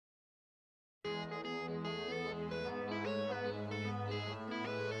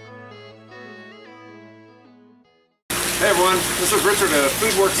Hey everyone, this is Richard at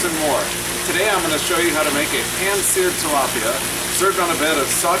Foodworks and More. Today I'm going to show you how to make a pan-seared tilapia served on a bed of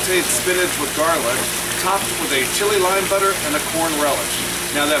sauteed spinach with garlic, topped with a chili lime butter and a corn relish.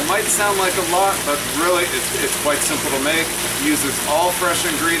 Now that might sound like a lot, but really it's quite simple to make. It uses all fresh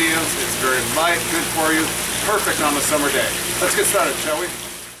ingredients, it's very light, good for you, perfect on a summer day. Let's get started, shall we?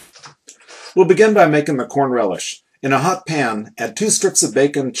 We'll begin by making the corn relish. In a hot pan, add 2 strips of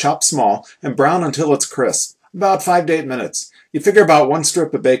bacon chopped small and brown until it's crisp. About 5 to 8 minutes. You figure about 1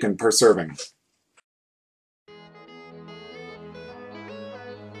 strip of bacon per serving.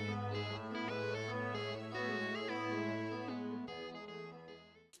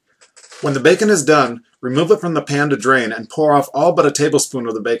 When the bacon is done, remove it from the pan to drain and pour off all but a tablespoon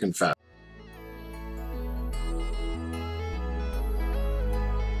of the bacon fat.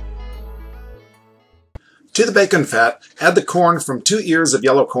 To the bacon fat, add the corn from 2 ears of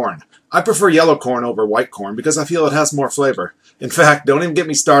yellow corn. I prefer yellow corn over white corn because I feel it has more flavor. In fact, don't even get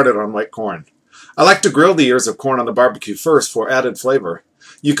me started on white corn. I like to grill the ears of corn on the barbecue first for added flavor.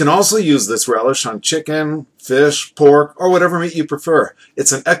 You can also use this relish on chicken, fish, pork, or whatever meat you prefer.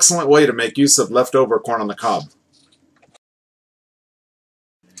 It's an excellent way to make use of leftover corn on the cob.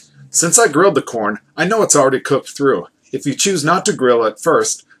 Since I grilled the corn, I know it's already cooked through. If you choose not to grill it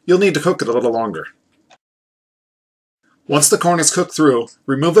first, you'll need to cook it a little longer. Once the corn is cooked through,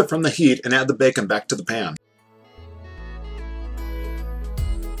 remove it from the heat and add the bacon back to the pan.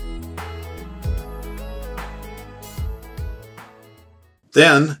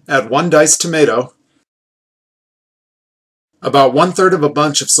 Then, add 1 diced tomato, about 1/3 of a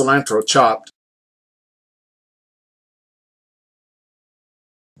bunch of cilantro chopped,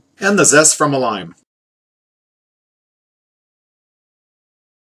 and the zest from a lime.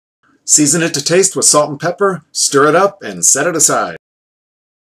 Season it to taste with salt and pepper, stir it up, and set it aside.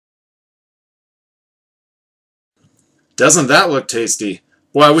 Doesn't that look tasty?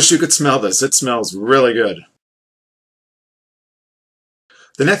 Boy, I wish you could smell this. It smells really good.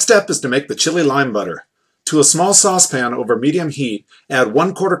 The next step is to make the chili lime butter. To a small saucepan over medium heat, add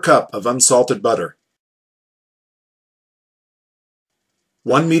 1/4 cup of unsalted butter,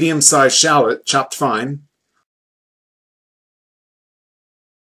 1 medium-sized shallot chopped fine,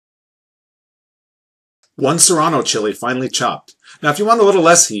 1 serrano chili finely chopped. Now if you want a little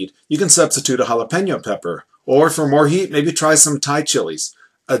less heat, you can substitute a jalapeno pepper, or for more heat, maybe try some Thai chilies.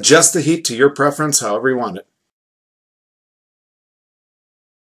 Adjust the heat to your preference however you want it.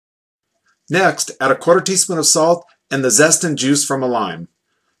 Next, add a 1/4 teaspoon of salt and the zest and juice from a lime.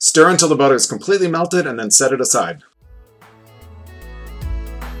 Stir until the butter is completely melted and then set it aside.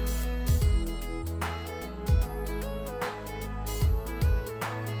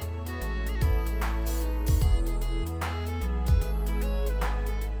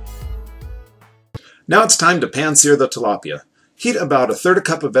 Now it's time to pan-sear the tilapia. Heat about 1/3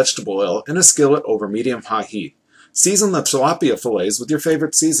 cup of vegetable oil in a skillet over medium-high heat. Season the tilapia fillets with your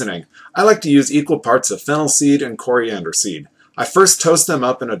favorite seasoning. I like to use equal parts of fennel seed and coriander seed. I first toast them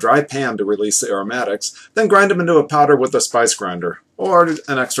up in a dry pan to release the aromatics, then grind them into a powder with a spice grinder, or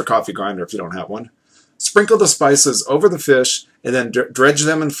an extra coffee grinder if you don't have one. Sprinkle the spices over the fish and then dredge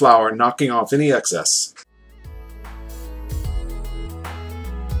them in flour, knocking off any excess.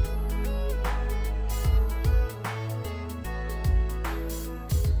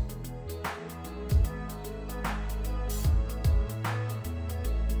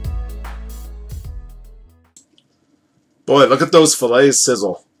 Boy, look at those fillets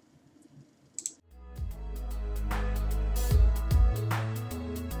sizzle.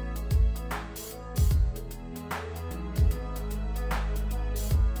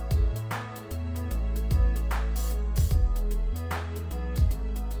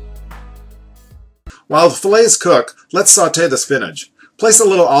 While the fillets cook, let's saute the spinach. Place a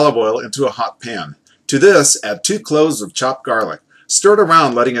little olive oil into a hot pan. To this, add 2 cloves of chopped garlic. Stir it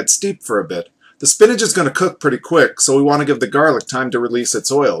around, letting it steep for a bit. The spinach is going to cook pretty quick, so we want to give the garlic time to release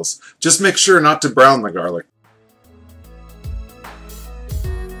its oils. Just make sure not to brown the garlic.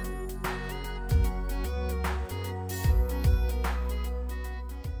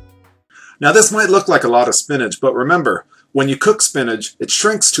 Now this might look like a lot of spinach, but remember, when you cook spinach, it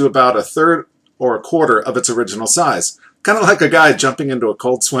shrinks to about 1/3 or 1/4 of its original size. Kind of like a guy jumping into a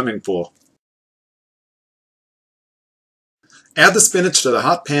cold swimming pool. Add the spinach to the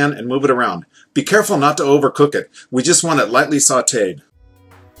hot pan and move it around. Be careful not to overcook it. We just want it lightly sauteed.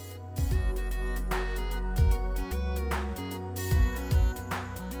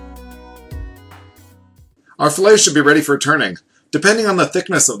 Our fillet should be ready for turning. Depending on the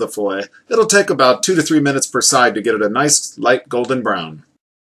thickness of the fillet, it'll take about 2 to 3 minutes per side to get it a nice light golden brown.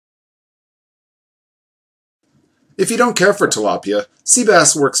 If you don't care for tilapia, sea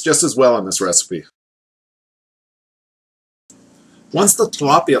bass works just as well in this recipe. Once the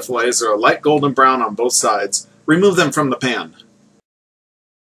tilapia fillets are a light golden brown on both sides, remove them from the pan.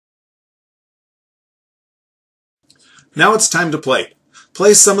 Now it's time to plate.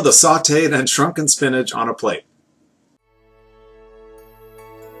 Place some of the sautéed and shrunken spinach on a plate.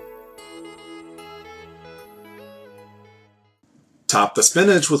 Top the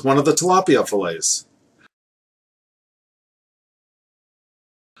spinach with one of the tilapia fillets.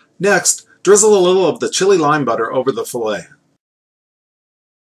 Next, drizzle a little of the chili lime butter over the fillet.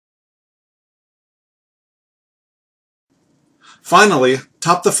 Finally,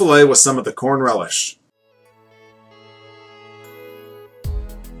 top the fillet with some of the corn relish.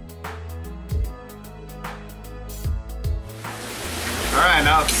 Alright,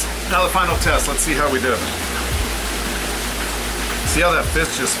 now the final test. Let's see how we do. See how that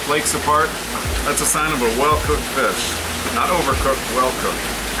fish just flakes apart? That's a sign of a well-cooked fish. Not overcooked, well-cooked.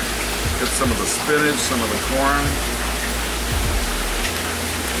 Get some of the spinach, some of the corn.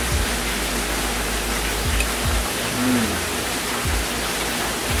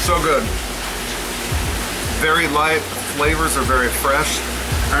 So good. Very light, flavors are very fresh.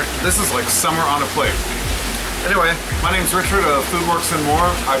 This is like summer on a plate. Anyway, my name's Richard of Foodworks and More.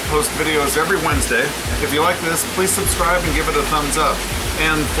 I post videos every Wednesday. If you like this, please subscribe and give it a thumbs up.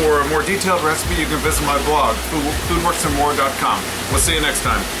 And for a more detailed recipe, you can visit my blog, foodworksandmore.com. We'll see you next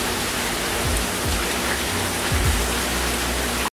time.